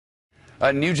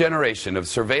A new generation of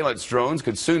surveillance drones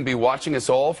could soon be watching us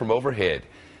all from overhead.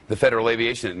 The Federal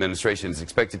Aviation Administration is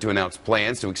expected to announce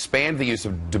plans to expand the use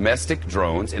of domestic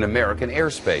drones in American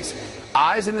airspace.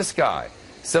 Eyes in the sky,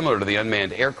 similar to the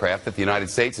unmanned aircraft that the United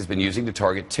States has been using to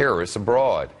target terrorists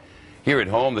abroad. Here at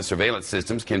home, the surveillance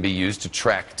systems can be used to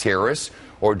track terrorists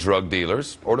or drug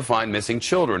dealers, or to find missing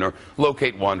children, or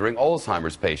locate wandering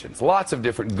Alzheimer's patients. Lots of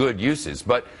different good uses,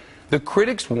 but the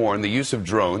critics warn the use of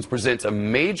drones presents a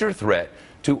major threat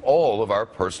to all of our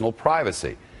personal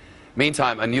privacy.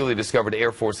 Meantime, a newly discovered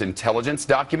Air Force intelligence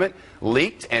document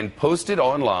leaked and posted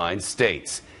online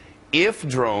states, if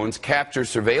drones capture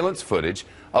surveillance footage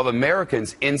of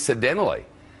Americans incidentally,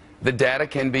 the data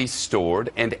can be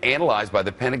stored and analyzed by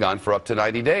the Pentagon for up to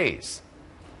 90 days.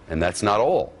 And that's not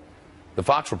all. The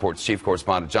Fox Report's chief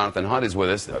correspondent Jonathan Hunt is with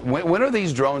us. When are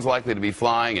these drones likely to be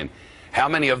flying, and how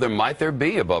many of them might there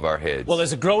be above our heads? Well,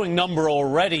 there's a growing number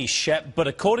already, Shep, but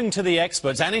according to the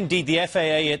experts, and indeed the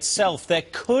FAA itself, there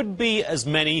could be as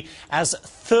many as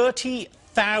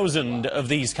 30,000 of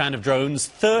these kind of drones,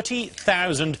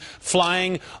 30,000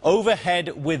 flying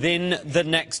overhead within the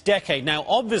next decade. Now,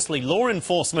 obviously, law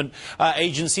enforcement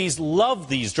agencies love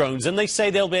these drones, and they say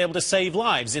they'll be able to save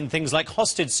lives in things like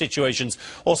hostage situations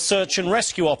or search and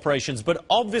rescue operations. But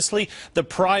obviously, the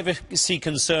privacy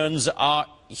concerns are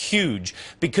huge,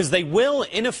 because they will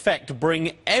in effect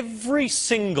bring every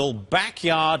single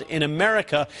backyard in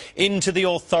America into the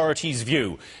authorities'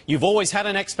 view. You've always had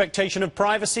an expectation of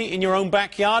privacy in your own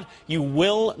backyard. You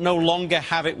will no longer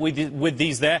have it with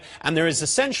these there, and there is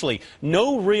essentially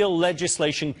no real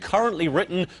legislation currently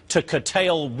written to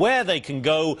curtail where they can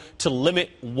go, to limit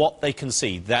what they can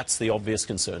see. That's the obvious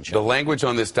concern, Sean. The language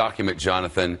on this document,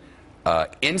 Jonathan,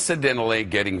 incidentally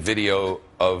getting video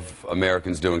of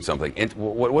Americans doing something.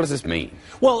 What does this mean?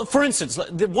 Well, for instance,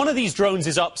 one of these drones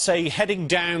is up, say, heading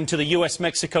down to the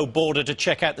US-Mexico border to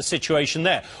check out the situation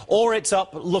there. Or it's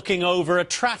up looking over a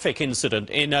traffic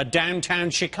incident in downtown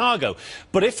Chicago.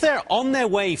 But if they're on their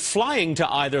way flying to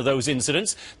either of those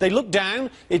incidents, they look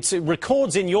down, it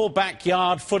records in your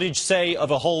backyard footage, say, of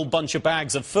a whole bunch of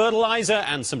bags of fertilizer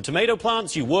and some tomato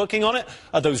plants. You working on it?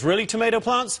 Are those really tomato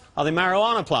plants? Are they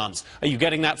marijuana plants? Are you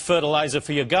getting that fertilizer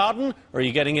for your garden? Or are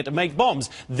you getting it to make bombs?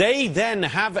 They then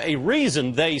have a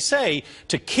reason, they say,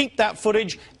 to keep that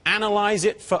footage, analyze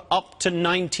it for up to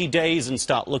 90 days and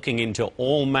start looking into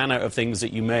all manner of things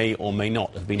that you may or may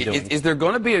not have been doing. Is there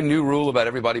going to be a new rule about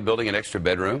everybody building an extra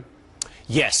bedroom?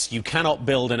 Yes, you cannot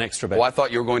build an extra bedroom. Well, I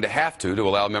thought you were going to have to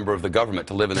allow a member of the government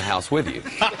to live in the house with you.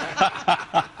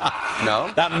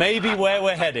 No? That may be where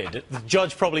we're headed. The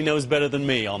judge probably knows better than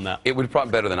me on that. It would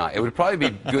probably better than I. It would probably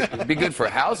be good for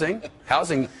housing.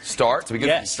 Housing starts. It'd be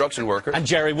good for construction workers. And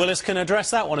Jerry Willis can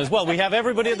address that one as well. We have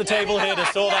everybody at the table here to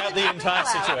sort out the entire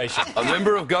situation. A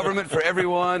member of government for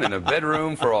everyone and a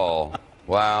bedroom for all.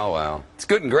 Wow, wow. It's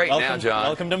good and great now, John.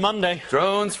 Welcome to Monday.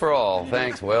 Drones for all.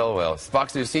 Thanks. Well, well.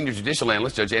 Fox News senior judicial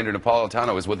analyst Judge Andrew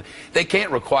Napolitano is with. They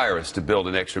can't require us to build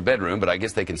an extra bedroom, but I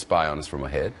guess they can spy on us from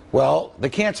ahead. Well, they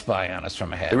can't spy on us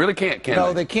from ahead. They really can't, can they?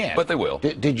 No, they can't. But they will.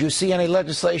 Did you see any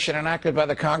legislation enacted by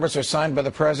the Congress or signed by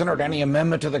the President or any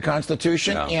amendment to the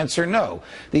Constitution? No. Answer no.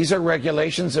 These are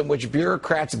regulations in which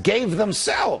bureaucrats gave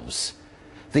themselves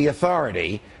the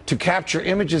authority to capture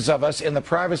images of us in the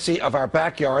privacy of our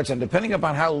backyards, and depending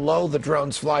upon how low the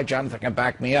drones fly, Jonathan can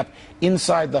back me up,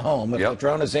 inside the home, if the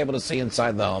drone is able to see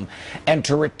inside the home, and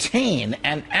to retain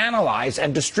and analyze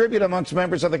and distribute amongst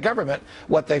members of the government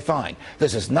what they find.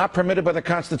 This is not permitted by the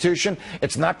Constitution.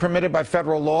 It's not permitted by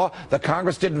federal law. The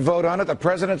Congress didn't vote on it. The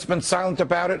President's been silent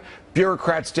about it.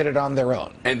 Bureaucrats did it on their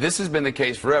own. And this has been the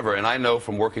case forever, and I know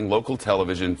from working local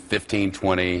television 15,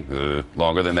 20,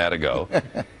 longer than that ago,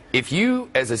 if you,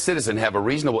 as a citizen, have a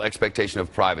reasonable expectation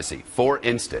of privacy, for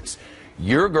instance,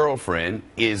 your girlfriend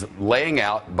is laying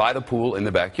out by the pool in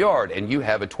the backyard, and you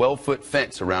have a 12-foot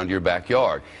fence around your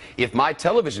backyard. If my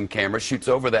television camera shoots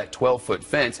over that 12-foot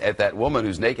fence at that woman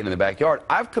who's naked in the backyard,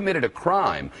 I've committed a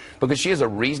crime because she has a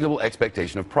reasonable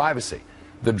expectation of privacy.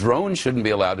 The drone shouldn't be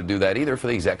allowed to do that either for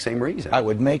the exact same reason. I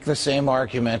would make the same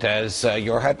argument as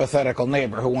your hypothetical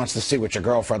neighbor who wants to see what your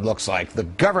girlfriend looks like. The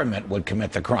government would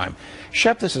commit the crime.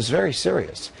 Shep, this is very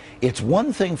serious. It's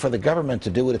one thing for the government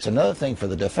to do it. It's another thing for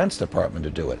the Defense Department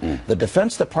to do it. The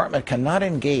Defense Department cannot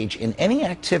engage in any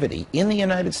activity in the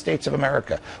United States of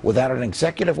America without an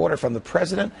executive order from the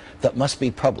President that must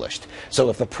be published. So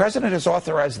if the President has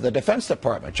authorized the Defense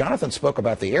Department, Jonathan spoke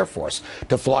about the Air Force,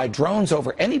 to fly drones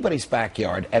over anybody's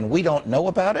backyard and we don't know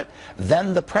about it,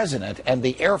 then the President and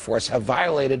the Air Force have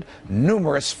violated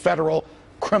numerous federal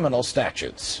criminal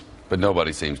statutes. But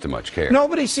nobody seems to much care.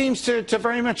 Nobody seems to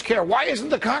very much care. Why isn't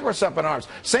the Congress up in arms?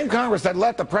 Same Congress that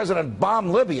let the president bomb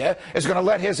Libya is going to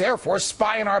let his Air Force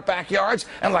spy in our backyards,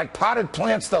 and like potted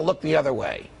plants, they'll look the other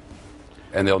way.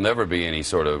 And there'll never be any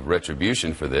sort of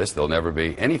retribution for this. There'll never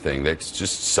be anything. That's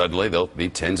just suddenly there'll be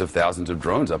tens of thousands of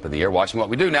drones up in the air watching what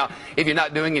we do. Now, if you're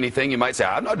not doing anything, you might say,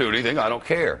 I'm not doing anything, I don't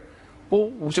care.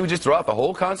 Well, should we just throw out the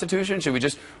whole Constitution? Should we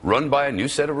just run by a new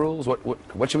set of rules?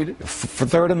 What should we do? The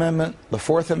Third Amendment, the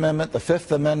Fourth Amendment, the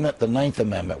Fifth Amendment, the Ninth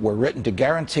Amendment were written to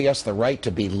guarantee us the right to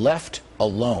be left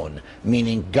alone,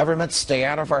 meaning government stay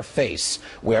out of our face.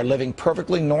 We are living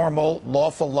perfectly normal,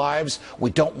 lawful lives. We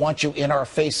don't want you in our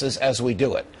faces as we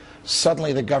do it.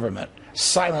 Suddenly the government,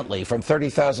 silently from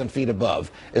 30,000 feet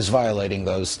above, is violating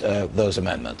those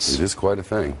amendments. It is quite a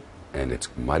thing, and it's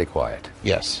mighty quiet.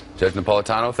 Yes. Judge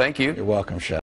Napolitano, thank you. You're welcome, Chef.